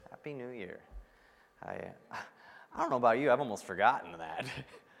Happy New Year. I don't know about you, I've almost forgotten that.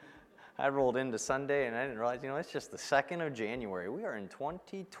 I rolled into Sunday and I didn't realize, it's just the 2nd of January. We are in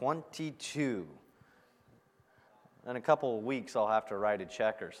 2022. In a couple of weeks, I'll have to write a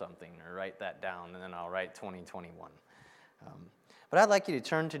check or something, or write that down, and then I'll write 2021. But I'd like you to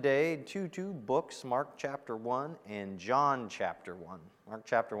turn today to two books, Mark chapter 1 and John chapter 1. Mark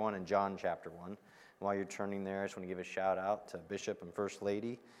chapter 1 and John chapter 1. While you're turning there, I just want to give a shout out to Bishop and First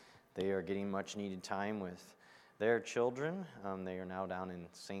Lady. They are getting much needed time with their children. They are now down in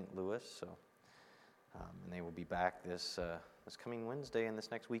St. Louis, and they will be back this coming Wednesday and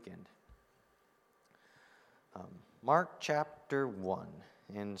this next weekend. Mark chapter 1,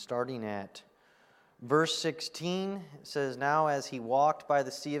 and starting at verse 16, it says, "Now as he walked by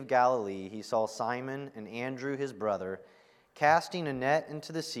the Sea of Galilee, he saw Simon and Andrew his brother casting a net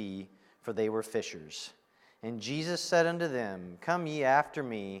into the sea, for they were fishers. And Jesus said unto them, Come ye after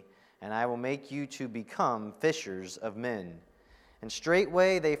me, and I will make you to become fishers of men. And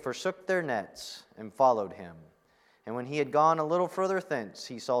straightway they forsook their nets, and followed him. And when he had gone a little further thence,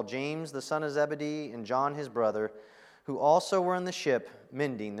 he saw James the son of Zebedee, and John his brother, who also were in the ship,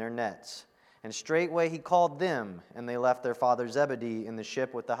 mending their nets. And straightway he called them, and they left their father Zebedee in the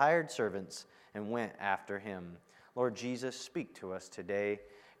ship with the hired servants, and went after him." Lord Jesus, speak to us today.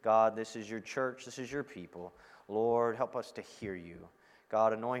 God, this is your church, this is your people. Lord, help us to hear you.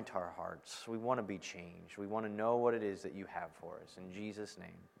 God, anoint our hearts. We want to be changed. We want to know what it is that you have for us. In Jesus'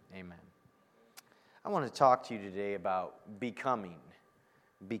 name, amen. I want to talk to you today about becoming.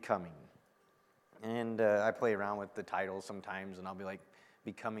 Becoming. And I play around with the titles sometimes, and I'll be like,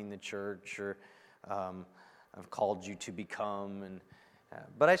 becoming the church, or I've called you to become.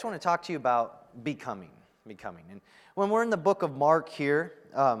 But I just want to talk to you about becoming. And when we're in the book of Mark here,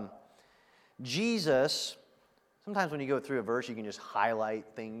 Jesus, sometimes when you go through a verse, you can just highlight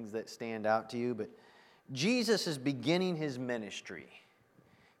things that stand out to you, but Jesus is beginning his ministry.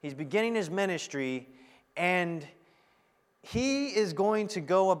 He's beginning his ministry, and he is going to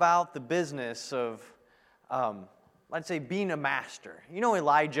go about the business of, let's say, being a master. You know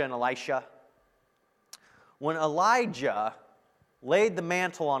Elijah and Elisha? When Elijah laid the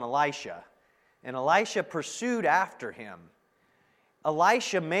mantle on Elisha, and Elisha pursued after him,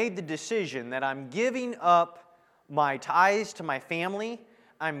 Elisha made the decision that I'm giving up my ties to my family.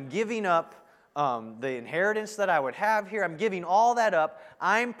 I'm giving up the inheritance that I would have here. I'm giving all that up.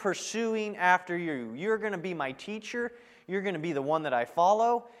 I'm pursuing after you. You're going to be my teacher. You're going to be the one that I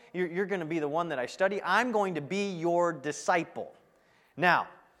follow. You're going to be the one that I study. I'm going to be your disciple. Now,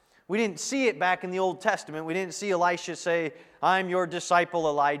 we didn't see it back in the Old Testament. We didn't see Elisha say, I'm your disciple,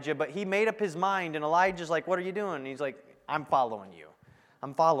 Elijah. But he made up his mind, and Elijah's like, what are you doing? And he's like, I'm following you.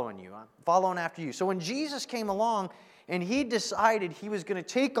 I'm following you. I'm following after you. So when Jesus came along, and he decided he was going to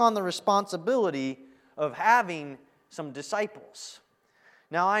take on the responsibility of having some disciples.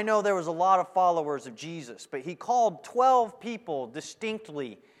 Now, I know there was a lot of followers of Jesus, but he called 12 people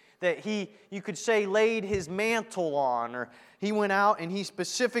distinctly that you could say, laid his mantle on, or he went out and he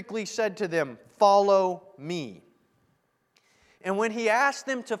specifically said to them, follow me. And when he asked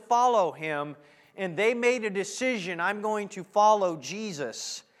them to follow him, and they made a decision, I'm going to follow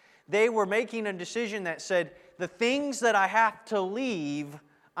Jesus, they were making a decision that said, the things that I have to leave,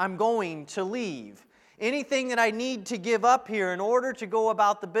 I'm going to leave. Anything that I need to give up here in order to go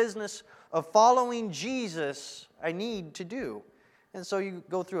about the business of following Jesus, I need to do. And so you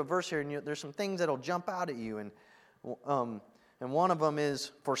go through a verse here, and there's some things that'll jump out at you. And one of them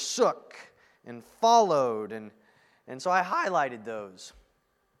is forsook and followed. And so I highlighted those.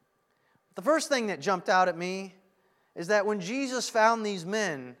 The first thing that jumped out at me is that when Jesus found these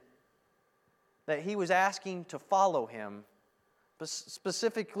men that he was asking to follow him,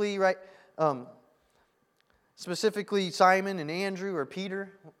 specifically Simon and Andrew or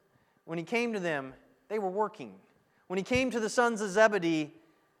Peter, when he came to them, they were working. When he came to the sons of Zebedee,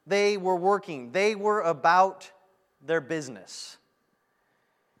 they were working. They were about their business.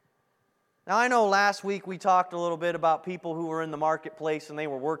 Now, I know last week we talked a little bit about people who were in the marketplace and they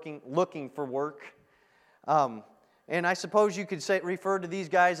were working, looking for work. And I suppose you could refer to these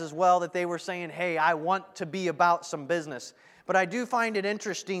guys as well, that they were saying, hey, I want to be about some business. But I do find it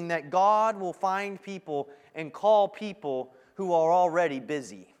interesting that God will find people and call people who are already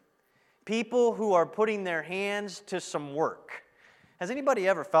busy. People who are putting their hands to some work. Has anybody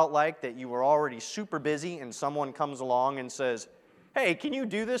ever felt like that you were already super busy and someone comes along and says, hey, can you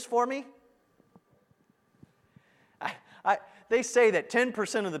do this for me? They say that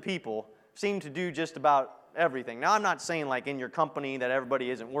 10% of the people seem to do just about everything. Now, I'm not saying like in your company that everybody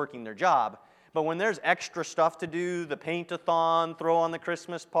isn't working their job, But when there's extra stuff to do, the paint-a-thon, throw on the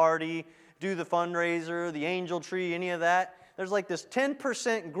Christmas party, do the fundraiser, the angel tree, any of that, there's like this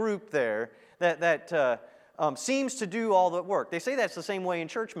 10% group there that seems to do all the work. They say that's the same way in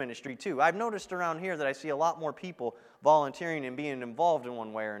church ministry too. I've noticed around here that I see a lot more people volunteering and being involved in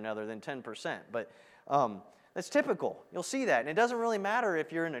one way or another than 10%. But that's typical. You'll see that. And it doesn't really matter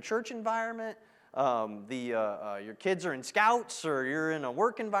if you're in a church environment, your kids are in scouts, or you're in a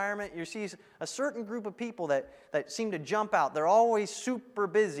work environment. You see a certain group of people that seem to jump out. They're always super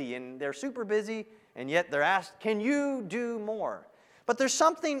busy, and they're super busy, and yet they're asked, can you do more? But there's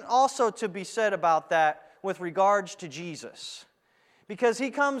something also to be said about that with regards to Jesus. Because he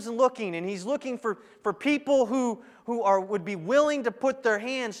comes looking, and he's looking for people who would be willing to put their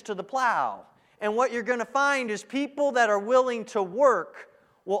hands to the plow. And what you're going to find is people that are willing to work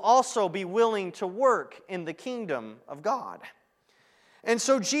will also be willing to work in the kingdom of God. And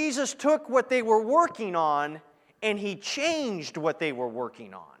so Jesus took what they were working on, and he changed what they were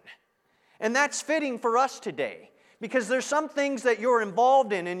working on. And that's fitting for us today, because there's some things that you're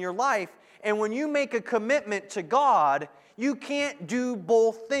involved in your life, and when you make a commitment to God, you can't do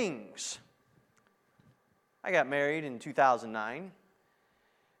both things. I got married in 2009,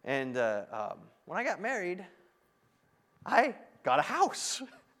 and when I got married, I got a house,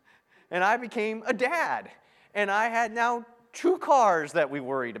 and I became a dad, and I had now 2 cars that we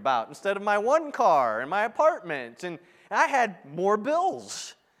worried about instead of my 1 car and my apartment, and I had more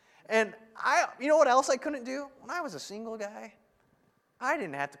bills. And you know what else I couldn't do? When I was a single guy, I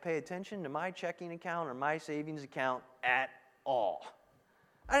didn't have to pay attention to my checking account or my savings account at all.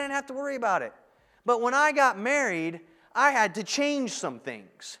 I didn't have to worry about it. But when I got married, I had to change some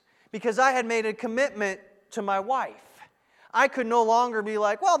things because I had made a commitment to my wife. I could no longer be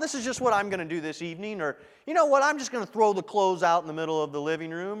like, well, this is just what I'm going to do this evening, or you know what, I'm just going to throw the clothes out in the middle of the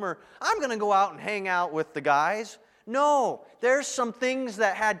living room, or I'm going to go out and hang out with the guys. No, there's some things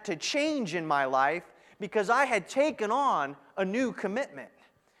that had to change in my life because I had taken on a new commitment.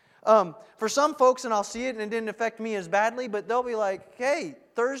 For some folks, and I'll see it, and it didn't affect me as badly, but they'll be like, hey,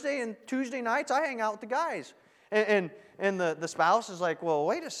 Thursday and Tuesday nights, I hang out with the guys. And the spouse is like, well,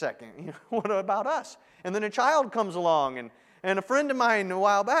 wait a second, what about us? And then a child comes along, and a friend of mine a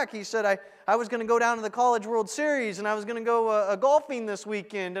while back, he said, I was going to go down to the College World Series, and I was going to go golfing this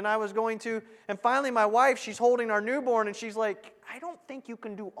weekend, and I was going to, and finally my wife, she's holding our newborn, and she's like, I don't think you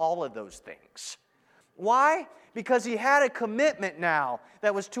can do all of those things. Why? Because he had a commitment now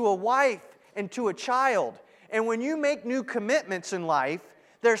that was to a wife and to a child. And when you make new commitments in life,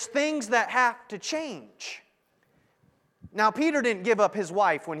 there's things that have to change. Now, Peter didn't give up his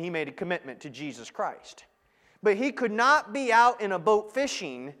wife when he made a commitment to Jesus Christ. But he could not be out in a boat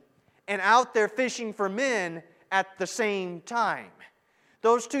fishing and out there fishing for men at the same time.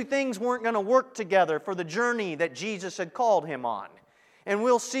 Those two things weren't going to work together for the journey that Jesus had called him on. And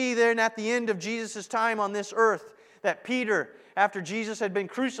we'll see then at the end of Jesus' time on this earth that Peter, after Jesus had been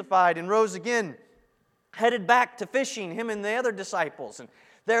crucified and rose again, headed back to fishing, him and the other disciples. And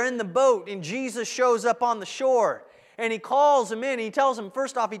they're in the boat, and Jesus shows up on the shore. And he calls them in. He tells them,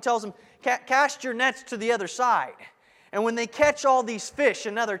 first off, he tells them, cast your nets to the other side. And when they catch all these fish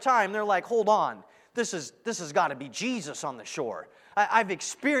another time, they're like, hold on, this has got to be Jesus on the shore. I've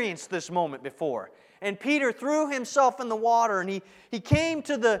experienced this moment before. And Peter threw himself in the water, and he came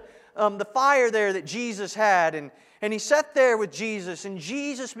to the fire there that Jesus had, and he sat there with Jesus, and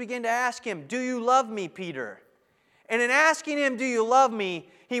Jesus began to ask him, do you love me, Peter? And in asking him, do you love me,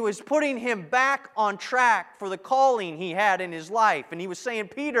 he was putting him back on track for the calling he had in his life. And he was saying,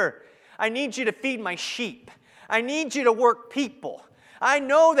 Peter, I need you to feed my sheep. I need you to work people. I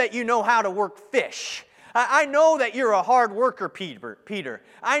know that you know how to work fish. I know that you're a hard worker, Peter.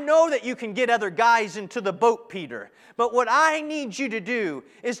 I know that you can get other guys into the boat, Peter. But what I need you to do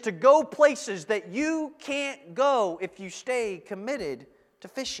is to go places that you can't go if you stay committed to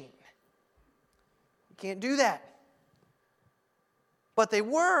fishing. You can't do that. But they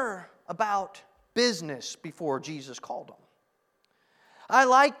were about business before Jesus called them. I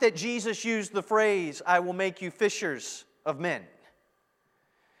like that Jesus used the phrase, I will make you fishers of men.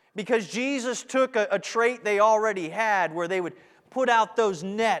 Because Jesus took a trait they already had where they would put out those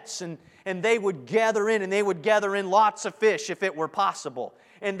nets and they would gather in, and they would gather in lots of fish if it were possible.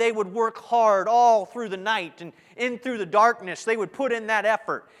 And they would work hard all through the night and in through the darkness. They would put in that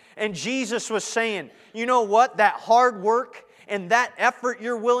effort. And Jesus was saying, you know what? That hard work and that effort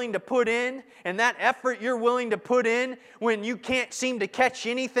you're willing to put in, and that effort you're willing to put in when you can't seem to catch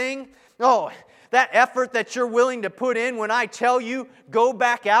anything, that effort that you're willing to put in when I tell you, go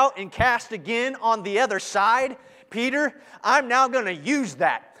back out and cast again on the other side, Peter, I'm now going to use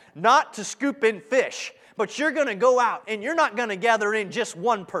that. not to scoop in fish, but you're going to go out and you're not going to gather in just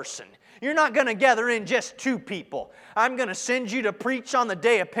one person. You're not going to gather in just 2 people. I'm going to send you to preach on the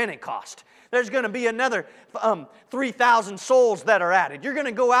day of Pentecost. There's going to be another 3,000 souls that are added. You're going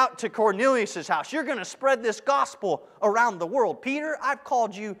to go out to Cornelius' house. You're going to spread this gospel around the world. Peter, I've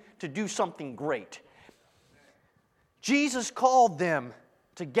called you to do something great. Jesus called them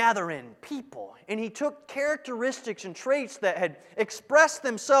to gather in people, and He took characteristics and traits that had expressed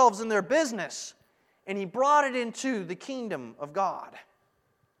themselves in their business, and He brought it into the kingdom of God.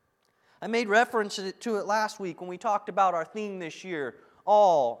 I made reference to it last week when we talked about our theme this year,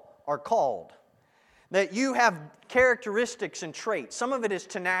 All are Called. That you have characteristics and traits. Some of it is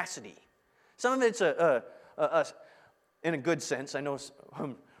tenacity. Some of it's in a good sense. I know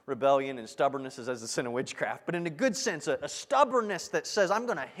rebellion and stubbornness is as a sin of witchcraft, but in a good sense, a stubbornness that says, I'm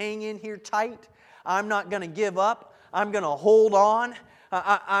going to hang in here tight. I'm not going to give up. I'm going to hold on.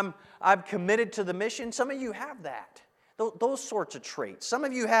 I'm committed to the mission. Some of you have that. Those sorts of traits. Some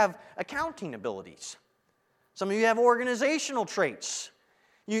of you have accounting abilities. Some of you have organizational traits.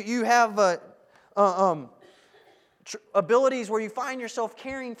 You have abilities where you find yourself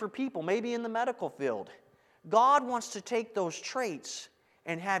caring for people, maybe in the medical field. God wants to take those traits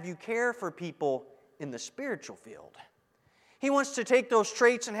and have you care for people in the spiritual field. He wants to take those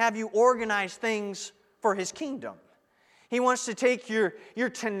traits and have you organize things for His kingdom. He wants to take your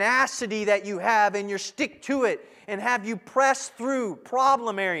tenacity that you have and your stick to it and have you press through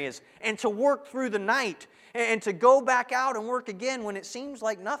problem areas and to work through the night and to go back out and work again when it seems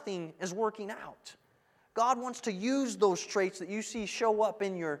like nothing is working out. God wants to use those traits that you see show up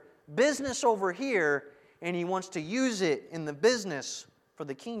in your business over here, and He wants to use it in the business for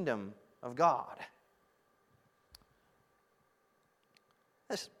the kingdom of God.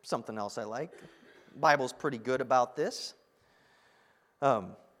 That's something else I like. The Bible's pretty good about this.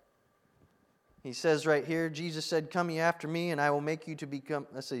 He says right here, Jesus said, "Come ye after me, and I will make you to become,"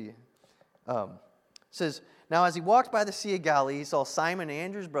 let's see, says, "Now as he walked by the Sea of Galilee, he saw Simon and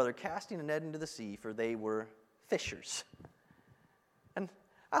Andrew's brother casting a net into the sea, for they were fishers." And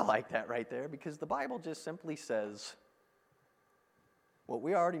I like that right there, because the Bible just simply says what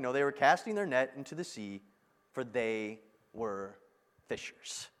we already know. They were casting their net into the sea, for they were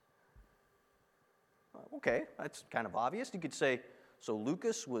fishers. Okay, that's kind of obvious. You could say, so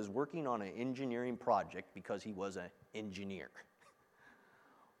Lucas was working on an engineering project because he was an engineer.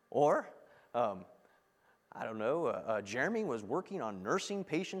 Or, I don't know, Jeremy was working on nursing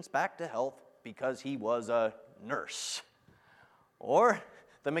patients back to health because he was a nurse. Or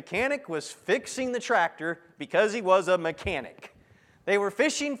the mechanic was fixing the tractor because he was a mechanic. They were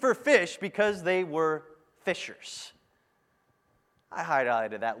fishing for fish because they were fishers. I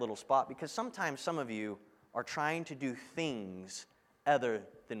highlighted that little spot because sometimes some of you are trying to do things other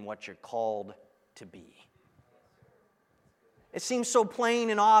than what you're called to be. It seems so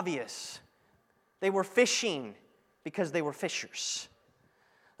plain and obvious. They were fishing because they were fishers.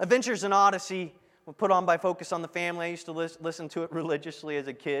 Adventures in Odyssey were put on by Focus on the Family. I used to listen to it religiously as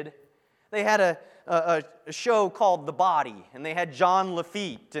a kid. They had a show called The Body, and they had John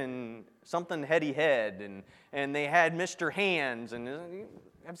Lafitte and something Heady Head, and they had Mr. Hands, and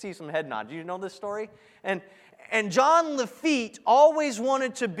I see some head nods. Do you know this story? And John Lafitte always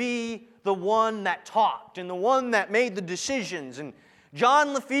wanted to be the one that talked and the one that made the decisions. And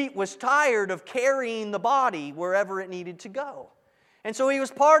John Lafitte was tired of carrying the body wherever it needed to go. And so he was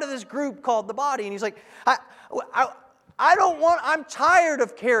part of this group called The Body. And he's like, I'm tired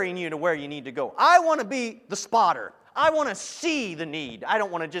of carrying you to where you need to go. I want to be the spotter. I want to see the need. I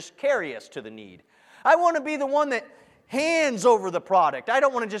don't want to just carry us to the need. I want to be the one that hands over the product. I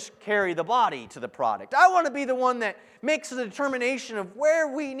don't want to just carry the body to the product. I want to be the one that makes the determination of where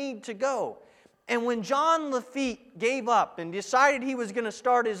we need to go. And when John Lafitte gave up and decided he was going to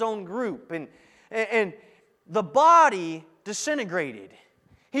start his own group, and the body disintegrated,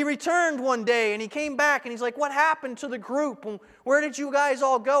 he returned one day and he came back and he's like, "What happened to the group? Where did you guys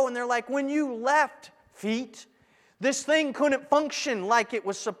all go?" And they're like, "When you left, Feet, this thing couldn't function like it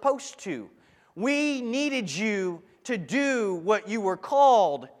was supposed to. We needed you to do what you were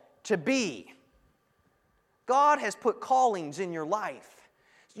called to be." God has put callings in your life.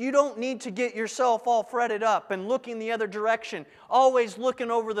 You don't need to get yourself all fretted up and looking the other direction, always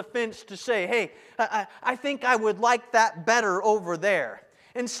looking over the fence to say, "Hey, I think I would like that better over there."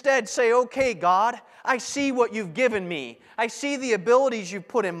 Instead, say, "Okay, God, I see what you've given me. I see the abilities you've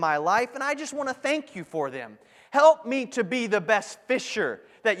put in my life, and I just want to thank you for them. Help me to be the best fisher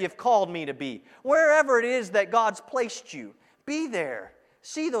that you've called me to be. Wherever it is that God's placed you, be there.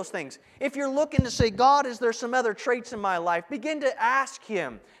 see those things. If you're looking to say, God, is there some other traits in my life? Begin to ask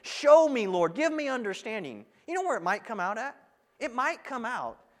Him. Show me, Lord. Give me understanding. You know where it might come out at? It might come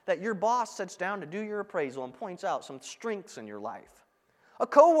out that your boss sits down to do your appraisal and points out some strengths in your life. A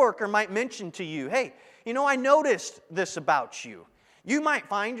coworker might mention to you, hey, you know, I noticed this about you. You might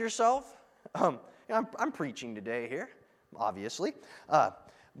find yourself, I'm preaching today here, obviously,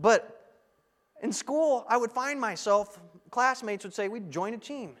 but in school, I would find myself, classmates would say, we'd join a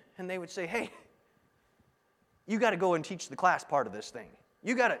team, and they would say, hey, you got to go and teach the class part of this thing.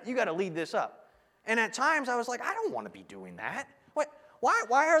 You got to lead this up. And at times, I was like, I don't want to be doing that.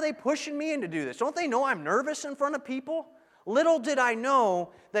 Why are they pushing me in to do this? Don't they know I'm nervous in front of people? Little did I know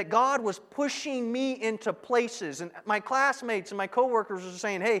that God was pushing me into places. And my classmates and my coworkers were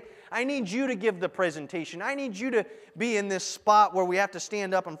saying, hey, I need you to give the presentation. I need you to be in this spot where we have to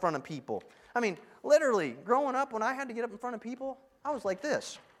stand up in front of people. I mean, literally, growing up, when I had to get up in front of people, I was like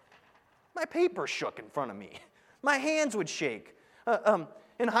this. My paper shook in front of me. My hands would shake.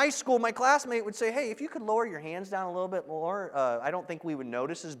 In high school, my classmate would say, hey, if you could lower your hands down a little bit more, I don't think we would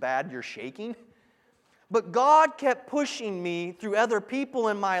notice as bad you're shaking. But God kept pushing me through other people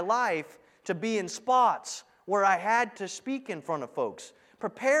in my life to be in spots where I had to speak in front of folks,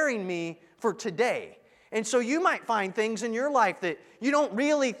 preparing me for today. And so you might find things in your life that you don't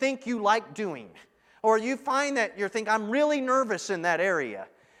really think you like doing. Or you find that you think, I'm really nervous in that area.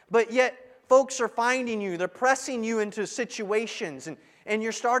 But yet, folks are finding you, they're pressing you into situations, and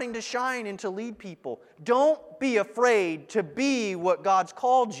you're starting to shine and to lead people. Don't be afraid to be what God's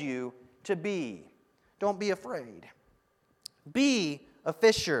called you to be. Don't be afraid. Be a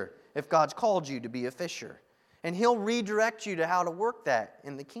fisher if God's called you to be a fisher. And He'll redirect you to how to work that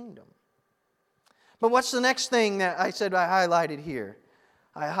in the kingdom. But what's the next thing that I said I highlighted here?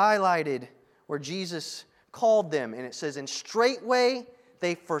 I highlighted where Jesus called them, and it says, and straightway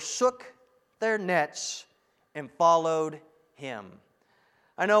they forsook their nets and followed Him.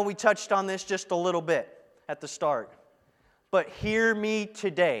 I know we touched on this just a little bit at the start, but hear me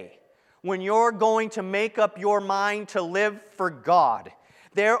today. When you're going to make up your mind to live for God,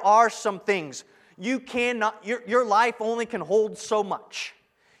 there are some things you cannot, your life only can hold so much.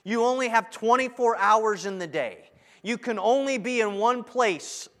 You only have 24 hours in the day. You can only be in one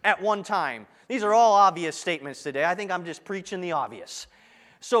place at one time. These are all obvious statements today. I think I'm just preaching the obvious.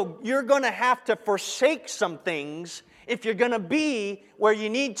 So you're going to have to forsake some things if you're going to be where you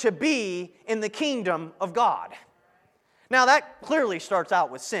need to be in the kingdom of God. Now that clearly starts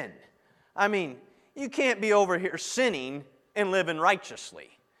out with sin. I mean, you can't be over here sinning and living righteously.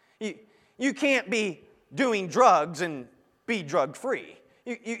 You can't be doing drugs and be drug-free.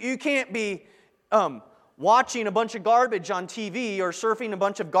 You can't be watching a bunch of garbage on TV or surfing a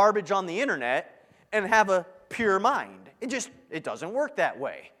bunch of garbage on the internet and have a pure mind. It doesn't work that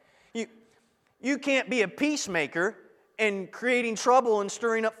way. You can't be a peacemaker and creating trouble and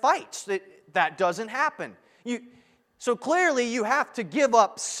stirring up fights. That doesn't happen. So clearly you have to give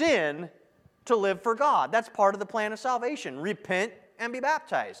up sin to live for God. That's part of the plan of salvation. Repent and be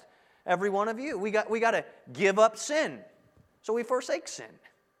baptized. Every one of you. We got to give up sin. So we forsake sin.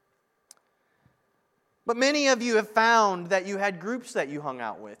 But many of you have found that you had groups that you hung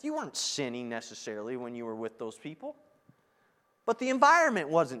out with. You weren't sinning necessarily when you were with those people. But the environment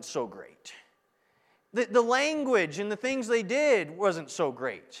wasn't so great. The language and the things they did wasn't so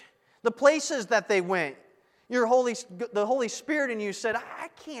great. The places that they went, the Holy Spirit in you said, I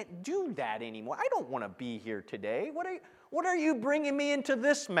can't do that anymore. I don't want to be here today. What are you bringing me into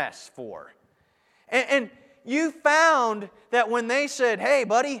this mess for? And you found that when they said, hey,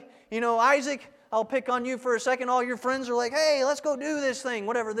 buddy, Isaac, I'll pick on you for a second. All your friends are like, hey, let's go do this thing,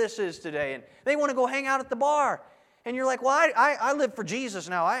 whatever this is today. And they want to go hang out at the bar. And you're like, well, I live for Jesus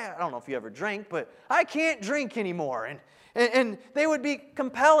now. I don't know if you ever drank, but I can't drink anymore. And they would be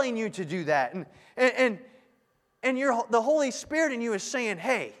compelling you to do that. And the Holy Spirit in you is saying,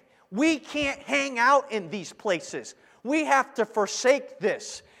 hey, we can't hang out in these places. We have to forsake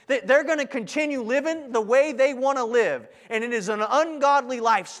this. They're going to continue living the way they want to live. And it is an ungodly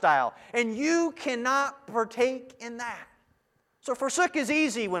lifestyle. And you cannot partake in that. So forsook is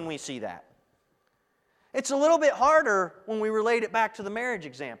easy when we see that. It's a little bit harder when we relate it back to the marriage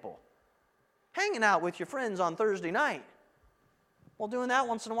example. Hanging out with your friends on Thursday night. Well, doing that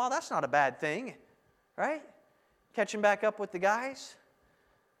once in a while, that's not a bad thing. Right? Catching back up with the guys.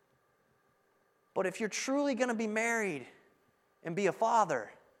 But if you're truly going to be married and be a father,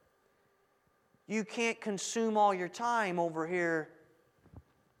 you can't consume all your time over here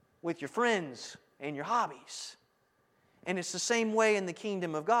with your friends and your hobbies. And it's the same way in the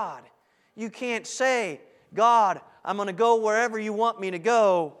kingdom of God. You can't say, God, I'm going to go wherever you want me to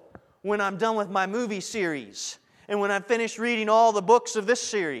go when I'm done with my movie series, and when I'm finished reading all the books of this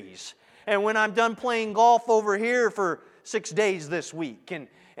series, and when I'm done playing golf over here for 6 days this week.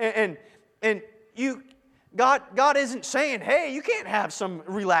 And God isn't saying, hey, you can't have some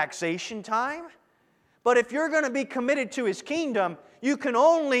relaxation time. But if you're going to be committed to His kingdom, you can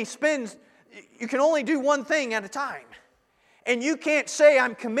only do one thing at a time. And you can't say,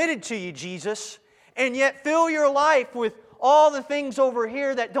 I'm committed to you, Jesus, and yet fill your life with all the things over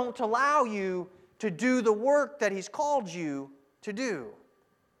here that don't allow you to do the work that He's called you to do.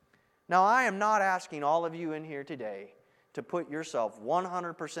 Now, I am not asking all of you in here today to put yourself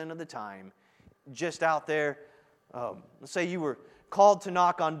 100% of the time just out there. Let's say you were called to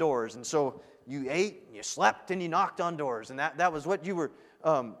knock on doors, and so you ate, you slept, and you knocked on doors, and that was what you were,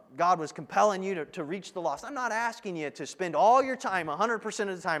 God was compelling you to reach the lost. I'm not asking you to spend all your time, 100%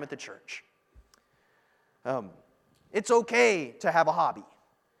 of the time at the church. It's okay to have a hobby.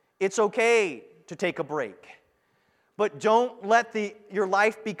 It's okay to take a break. But don't let your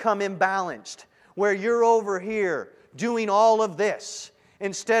life become imbalanced, where you're over here doing all of this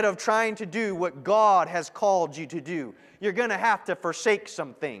instead of trying to do what God has called you to do. You're going to have to forsake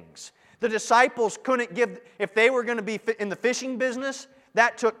some things. The disciples couldn't give, if they were going to be in the fishing business,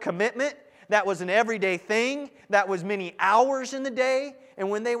 that took commitment. That was an everyday thing. That was many hours in the day. And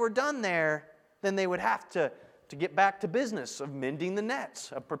when they were done there, then they would have to get back to business of mending the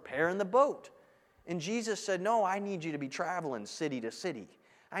nets, of preparing the boat. And Jesus said, no, I need you to be traveling city to city.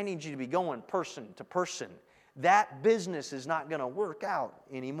 I need you to be going person to person. That business is not going to work out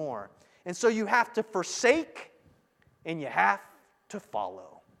anymore. And so you have to forsake and you have to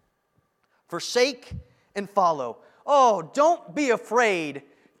follow. Forsake and follow. Oh, don't be afraid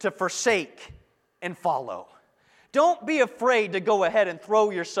to forsake and follow. Don't be afraid to go ahead and throw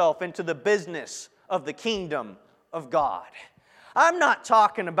yourself into the business of the kingdom of God. I'm not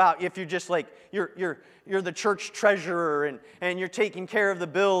talking about if you're just like, you're the church treasurer and you're taking care of the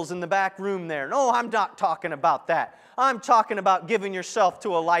bills in the back room there. No, I'm not talking about that. I'm talking about giving yourself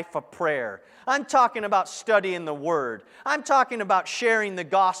to a life of prayer. I'm talking about studying the Word. I'm talking about sharing the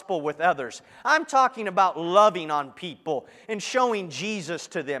gospel with others. I'm talking about loving on people and showing Jesus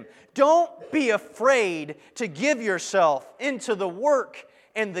to them. Don't be afraid to give yourself into the work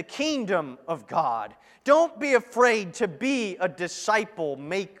and the kingdom of God. Don't be afraid to be a disciple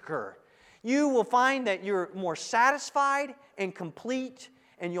maker. You will find that you're more satisfied and complete,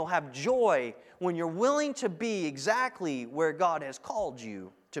 and you'll have joy when you're willing to be exactly where God has called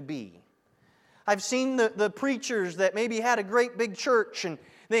you to be. I've seen the preachers that maybe had a great big church, and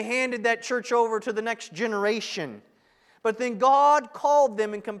they handed that church over to the next generation. But then God called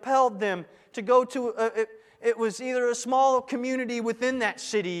them and compelled them to go to it was either a small community within that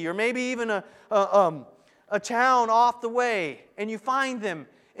city or maybe even a town off the way. And you find them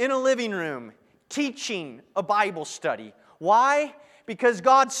in a living room teaching a Bible study. Why? Because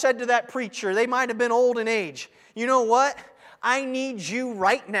God said to that preacher, they might have been old in age, you know what? I need you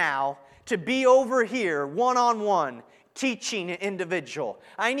right now to be over here one-on-one teaching an individual.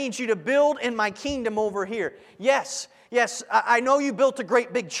 I need you to build in my kingdom over here. Yes, I know you built a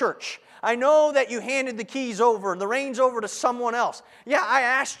great big church. I know that you handed the keys over and the reins over to someone else. Yeah, I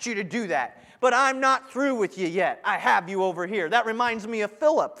asked you to do that, but I'm not through with you yet. I have you over here. That reminds me of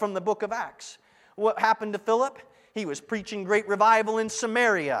Philip from the book of Acts. What happened to Philip? He was preaching great revival in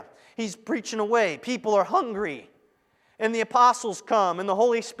Samaria. He's preaching away. People are hungry. And the apostles come and the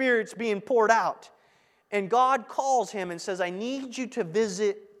Holy Spirit's being poured out. And God calls him and says, I need you to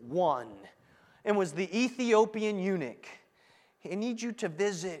visit one. And was the Ethiopian eunuch. I need you to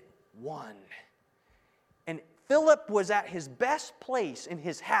visit one. And Philip was at his best place in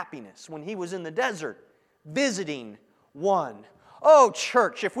his happiness when he was in the desert, visiting one. Oh,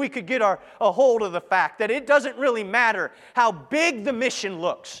 church, if we could get a hold of the fact that it doesn't really matter how big the mission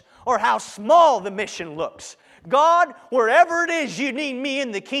looks or how small the mission looks. God, wherever it is you need me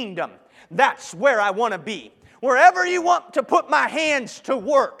in the kingdom, that's where I want to be. Wherever you want to put my hands to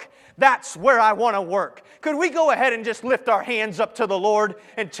work, that's where I want to work. Could we go ahead and just lift our hands up to the Lord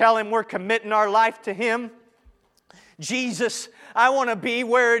and tell Him we're committing our life to Him? Jesus, I want to be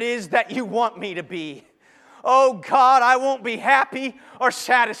where it is that you want me to be. Oh God, I won't be happy or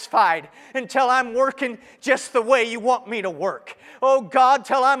satisfied until I'm working just the way you want me to work. Oh God,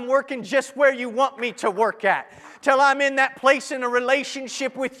 till I'm working just where you want me to work at. Till I'm in that place in a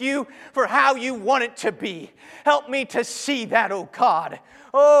relationship with you for how you want it to be. Help me to see that, oh God.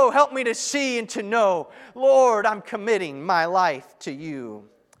 Oh, help me to see and to know, Lord, I'm committing my life to you.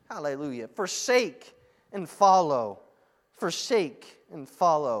 Hallelujah. Forsake and follow. Forsake and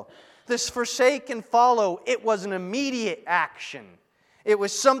follow. This forsake and follow, it was an immediate action. It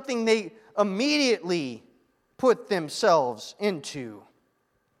was something they immediately put themselves into.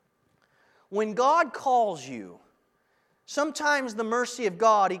 When God calls you, sometimes the mercy of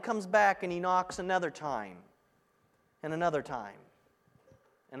God, He comes back and He knocks another time, and another time,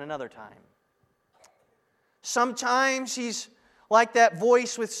 and another time. Sometimes He's like that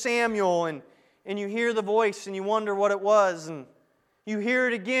voice with Samuel, and you hear the voice and you wonder what it was, and you hear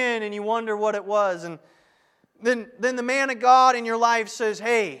it again and you wonder what it was, and then the man of God in your life says,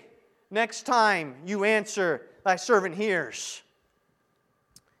 hey, next time you answer, thy servant hears.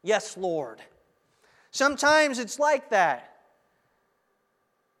 Yes, Lord. Sometimes it's like that.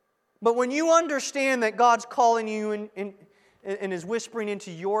 But when you understand that God's calling you and is whispering into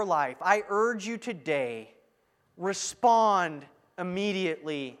your life, I urge you today, respond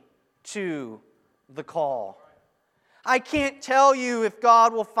immediately to the call. I can't tell you if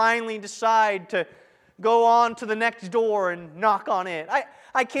God will finally decide to go on to the next door and knock on it.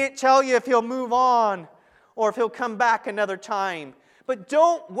 I can't tell you if He'll move on or if He'll come back another time. But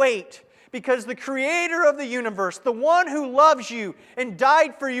don't wait, because the Creator of the universe, the one who loves you and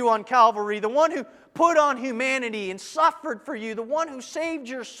died for you on Calvary, the one who put on humanity and suffered for you, the one who saved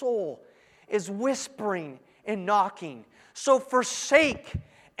your soul, is whispering and knocking. So forsake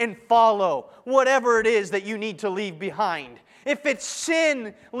and follow whatever it is that you need to leave behind. If it's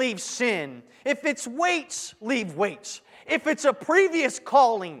sin, leave sin. If it's weights, leave weights. If it's a previous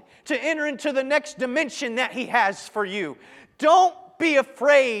calling to enter into the next dimension that He has for you, don't be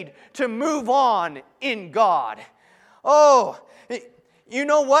afraid to move on in God. Oh, you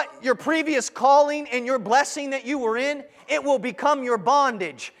know what? Your previous calling and your blessing that you were in, it will become your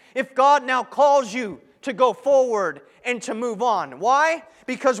bondage if God now calls you to go forward and to move on. Why?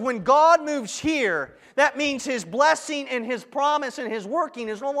 Because when God moves here, that means His blessing and His promise and His working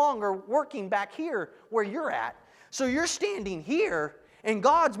is no longer working back here where you're at. So you're standing here and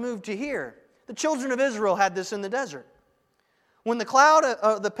God's moved to here. The children of Israel had this in the desert. When the cloud,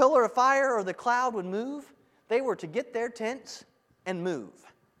 the pillar of fire or the cloud would move, they were to get their tents and move.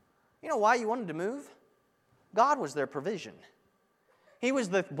 You know why you wanted to move? God was their provision. He was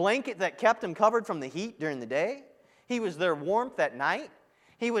the blanket that kept them covered from the heat during the day. He was their warmth at night.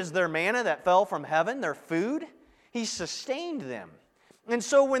 He was their manna that fell from heaven, their food. He sustained them. And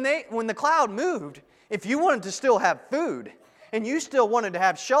so when the cloud moved, if you wanted to still have food, and you still wanted to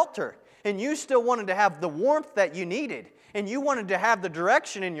have shelter, and you still wanted to have the warmth that you needed, and you wanted to have the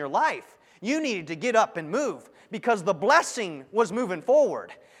direction in your life, you needed to get up and move, because the blessing was moving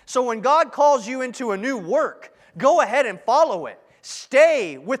forward. So when God calls you into a new work, go ahead and follow it.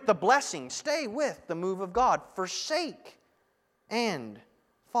 Stay with the blessing. Stay with the move of God. Forsake and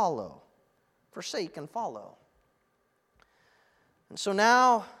follow. Forsake and follow. And so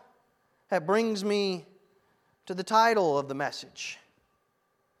now that brings me to the title of the message.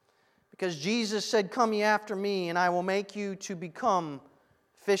 Because Jesus said, "Come ye after me, and I will make you to become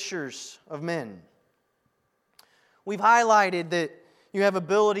fishers of men." We've highlighted that you have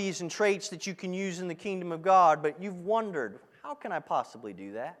abilities and traits that you can use in the kingdom of God, but you've wondered, how can I possibly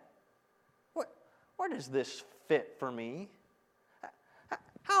do that? Where does this fit for me?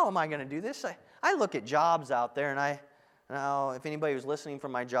 How am I going to do this? I look at jobs out there, and now, if anybody was listening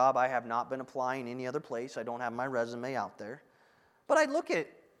from my job, I have not been applying any other place. I don't have my resume out there. But I look at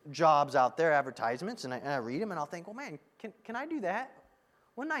jobs out there, advertisements, and I read them, and I'll think, well, man, can I do that?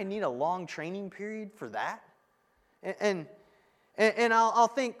 Wouldn't I need a long training period for that? And I'll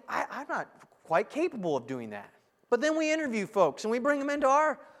think, I'm not quite capable of doing that. But then we interview folks, and we bring them into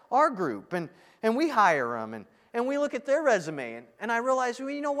our group, and we hire them, and we look at their resume, and I realize, well,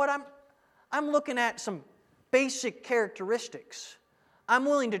 you know what, I'm looking at some basic characteristics. I'm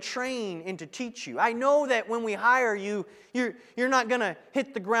willing to train and to teach you. I know that when we hire you, you're not going to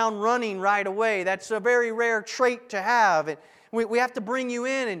hit the ground running right away. That's a very rare trait to have. And we have to bring you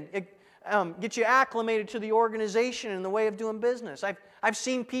in and get you acclimated to the organization and the way of doing business. I've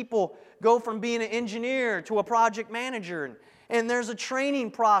seen people go from being an engineer to a project manager, and there's a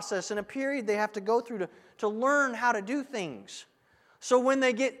training process and a period they have to go through to learn how to do things. So when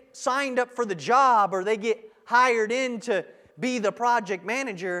they get signed up for the job or they get hired in to be the project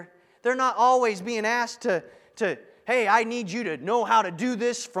manager, they're not always being asked to hey, I need you to know how to do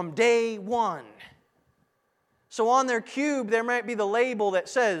this from day one. So on their cube, there might be the label that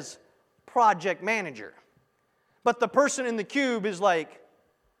says project manager. But the person in the cube is like,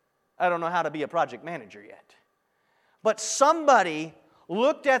 I don't know how to be a project manager yet. But somebody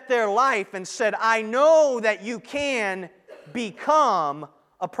looked at their life and said, I know that you can become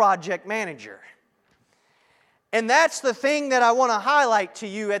a project manager. And that's the thing that I want to highlight to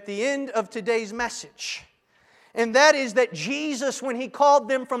you at the end of today's message. And that is that Jesus, when He called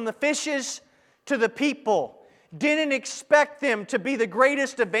them from the fishes to the people, didn't expect them to be the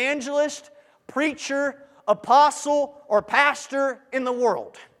greatest evangelist, preacher, apostle, or pastor in the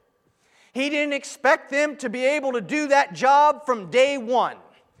world. He didn't expect them to be able to do that job from day one.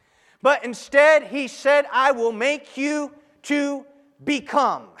 But instead, He said, I will make you to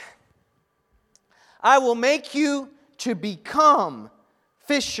become. I will make you to become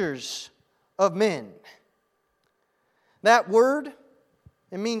fishers of men. That word,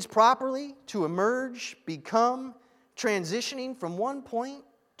 it means properly to emerge, become, transitioning from one point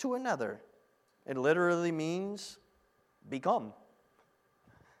to another. It literally means become.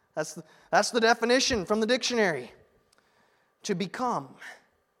 That's the definition from the dictionary. To become.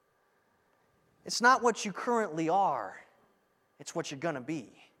 It's not what you currently are. It's what you're going to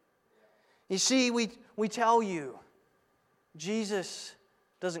be. You see, we tell you, Jesus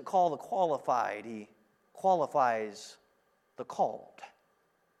doesn't call the qualified. He qualifies the called.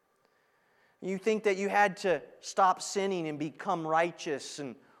 You think that you had to stop sinning and become righteous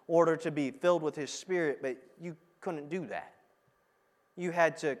in order to be filled with His Spirit, but you couldn't do that. You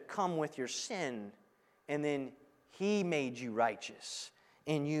had to come with your sin, and then He made you righteous,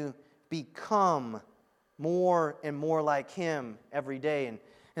 and you become more and more like Him every day. And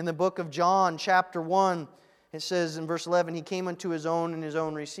in the book of John, chapter 1, it says in verse 11, He came unto His own, and His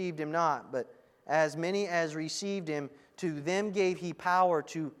own received Him not. But as many as received Him, to them gave He power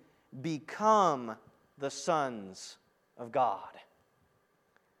to become the sons of God.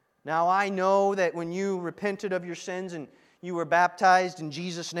 Now I know that when you repented of your sins and you were baptized in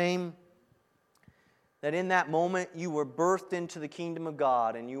Jesus' name, that in that moment you were birthed into the kingdom of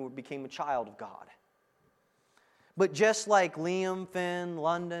God and you became a child of God. But just like Liam, Finn,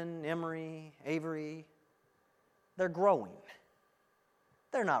 London, Emery, Avery, they're growing.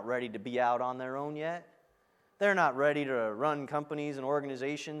 They're not ready to be out on their own yet. They're not ready to run companies and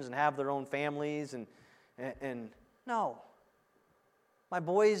organizations and have their own families and no. My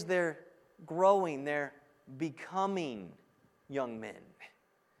boys, they're growing. They're becoming young men.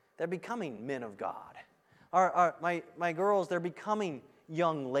 They're becoming men of God. My girls, they're becoming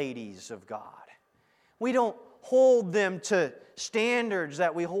young ladies of God. We don't hold them to standards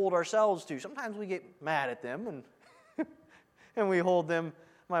that we hold ourselves to. Sometimes we get mad at them and we hold them.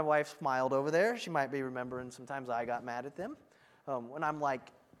 My wife smiled over there. She might be remembering sometimes I got mad at them. When I'm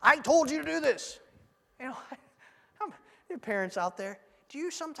like, I told you to do this. You know, your parents out there, do you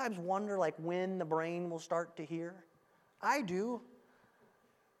sometimes wonder like when the brain will start to hear? I do.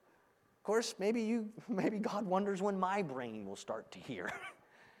 Of course, maybe God wonders when my brain will start to hear.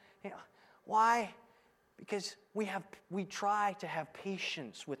 You know, why? Because we try to have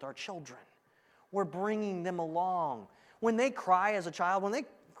patience with our children. We're bringing them along. When they cry as a child, when they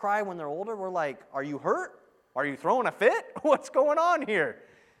cry when they're older, we're like, are you hurt? Are you throwing a fit? What's going on here?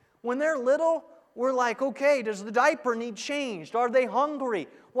 When they're little, we're like, okay, does the diaper need changed? Are they hungry?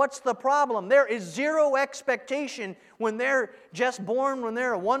 What's the problem? There is zero expectation when they're just born, when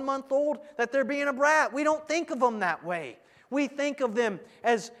they're 1 month old, that they're being a brat. We don't think of them that way. We think of them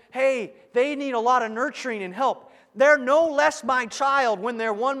as, hey, they need a lot of nurturing and help. They're no less my child when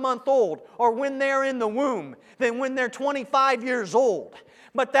they're 1 month old or when they're in the womb than when they're 25 years old.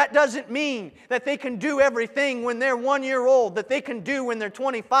 But that doesn't mean that they can do everything when they're 1 year old that they can do when they're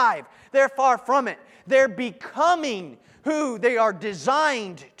 25. They're far from it. They're becoming who they are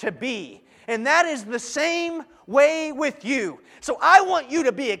designed to be. And that is the same way with you. So I want you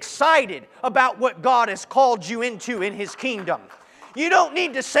to be excited about what God has called you into in His kingdom. You don't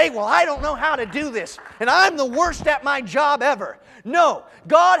need to say, well, I don't know how to do this, and I'm the worst at my job ever. No,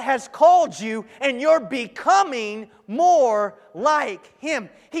 God has called you, and you're becoming more like Him.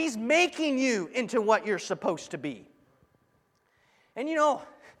 He's making you into what you're supposed to be. And you know,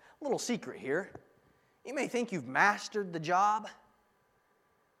 a little secret here. You may think you've mastered the job,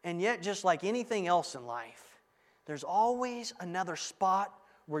 and yet just like anything else in life, there's always another spot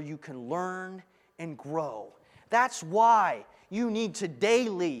where you can learn and grow. That's why you need to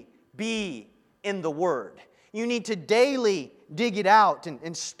daily be in the Word. You need to daily dig it out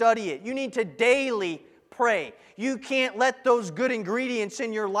and study it. You need to daily pray. You can't let those good ingredients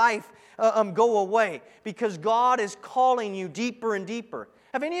in your life go away because God is calling you deeper and deeper.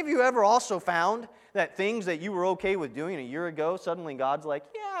 Have any of you ever also found that things that you were okay with doing a year ago, suddenly God's like,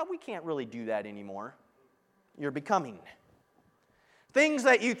 yeah, we can't really do that anymore? You're becoming. Things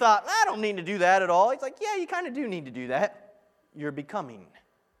that you thought, I don't need to do that at all. He's like, yeah, you kind of do need to do that. You're becoming.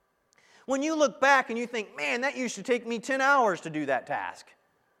 When you look back and you think, man, that used to take me 10 hours to do that task.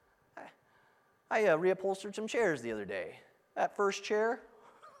 I reupholstered some chairs the other day. That first chair,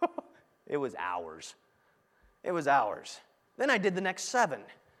 it was hours. It was hours. Then I did the next 7.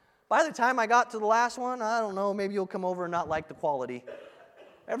 By the time I got to the last one, I don't know, maybe you'll come over and not like the quality.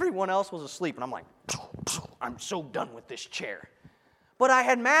 Everyone else was asleep, and I'm like, I'm so done with this chair. But I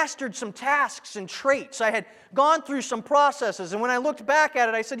had mastered some tasks and traits. I had gone through some processes, and when I looked back at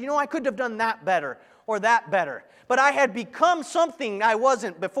it, I said, I could have done that better or that better. But I had become something I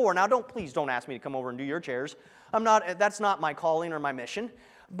wasn't before. Now, please don't ask me to come over and do your chairs. That's not my calling or my mission.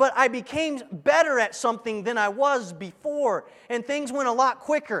 But I became better at something than I was before, and things went a lot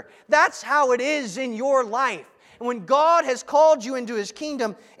quicker. That's how it is in your life. And when God has called you into His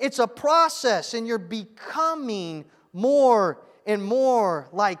kingdom, it's a process, and you're becoming more and more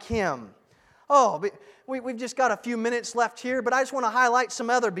like Him. We've just got a few minutes left here, but I just want to highlight some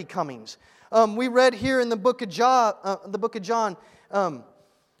other becomings. We read here in the book of John,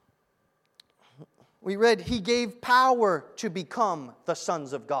 we read, He gave power to become the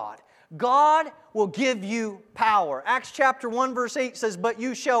sons of God. God will give you power. Acts chapter 1 verse 8 says, but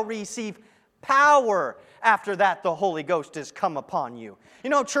you shall receive power after that the Holy Ghost has come upon you.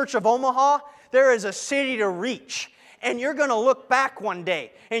 Church of Omaha, there is a city to reach. And you're going to look back one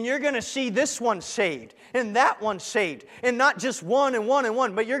day, and you're going to see this one saved, and that one saved. And not just one and one and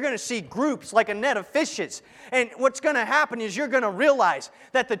one, but you're going to see groups like a net of fishes. And what's going to happen is you're going to realize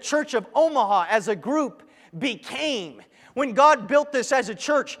that the Church of Omaha as a group became. When God built this as a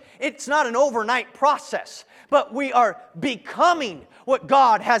church, it's not an overnight process, but we are becoming what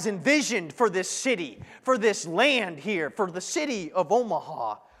God has envisioned for this city, for this land here, for the city of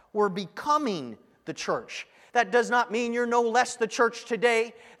Omaha. We're becoming the church. That does not mean you're no less the church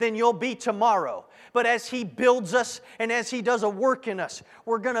today than you'll be tomorrow. But as He builds us and as He does a work in us,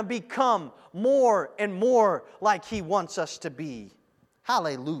 we're going to become more and more like He wants us to be.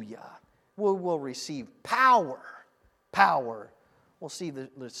 Hallelujah. We will receive power. Power. We'll see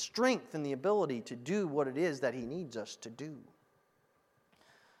the strength and the ability to do what it is that He needs us to do.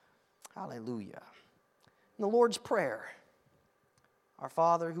 Hallelujah. In the Lord's Prayer, Our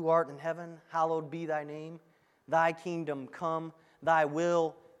Father who art in heaven, hallowed be Thy name. Thy kingdom come, Thy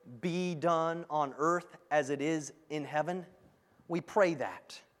will be done on earth as it is in heaven. We pray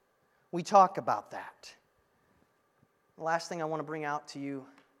that. We talk about that. The last thing I want to bring out to you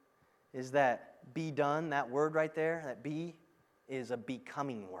is that be done, that word right there, that be, is a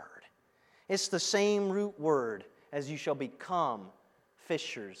becoming word. It's the same root word as you shall become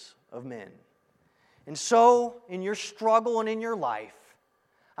fishers of men. And so, in your struggle and in your life,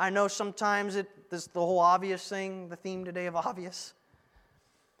 I know sometimes this the whole obvious thing, the theme today of obvious.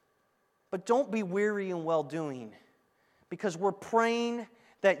 But don't be weary in well-doing, because we're praying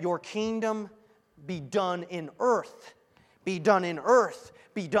that your kingdom be done in earth. Be done in earth.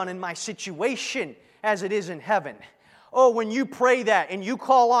 Be done in my situation as it is in heaven. When you pray that and you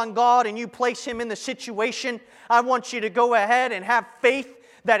call on God and you place Him in the situation, I want you to go ahead and have faith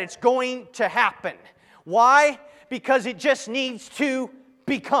that it's going to happen. Why? Because it just needs to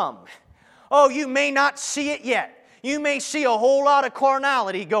become. You may not see it yet. You may see a whole lot of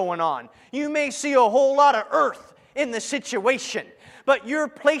carnality going on. You may see a whole lot of earth in the situation. But you're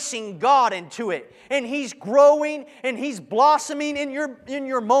placing God into it. And He's growing and He's blossoming in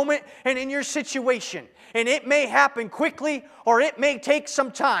your moment and in your situation. And it may happen quickly or it may take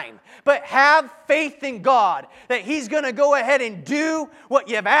some time. But have faith in God that He's going to go ahead and do what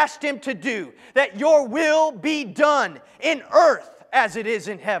you've asked Him to do. That your will be done in earth as it is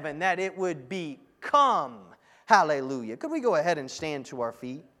in heaven. That it would become. Hallelujah. Could we go ahead and stand to our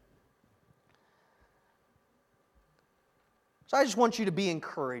feet? So I just want you to be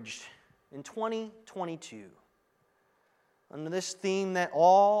encouraged in 2022 under this theme that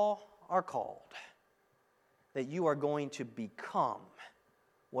all are called, that you are going to become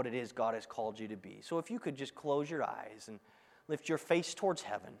what it is God has called you to be. So if you could just close your eyes and lift your face towards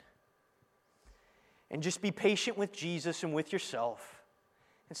heaven and just be patient with Jesus and with yourself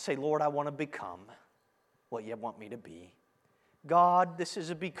and say, Lord, I want to become what you want me to be. God, this is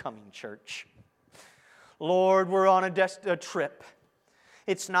a becoming church. Lord, we're on a trip.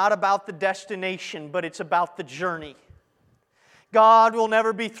 It's not about the destination, but it's about the journey. God will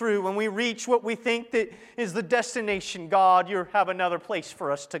never be through. When we reach what we think that is the destination, God, you have another place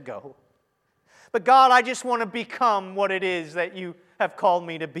for us to go. But God, I just want to become what it is that you have called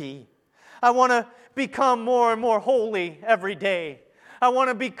me to be. I want to become more and more holy every day. I want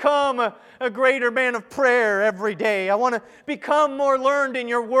to become a greater man of prayer every day. I want to become more learned in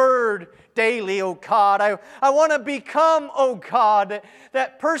your word daily, oh God. I want to become, oh God,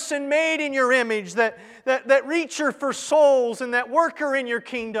 that person made in your image, that reacher for souls and that worker in your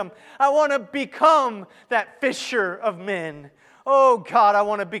kingdom. I want to become that fisher of men. Oh God, I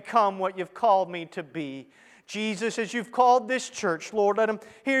want to become what you've called me to be. Jesus, as you've called this church, Lord, let them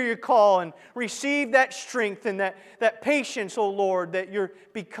hear your call and receive that strength and that patience, oh Lord, that you're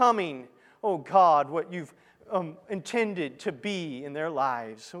becoming, oh God, what you've intended to be in their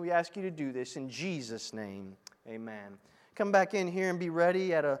lives. So we ask you to do this in Jesus' name. Amen. Come back in here and be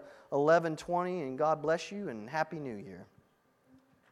ready at 11:20, and God bless you and Happy New Year.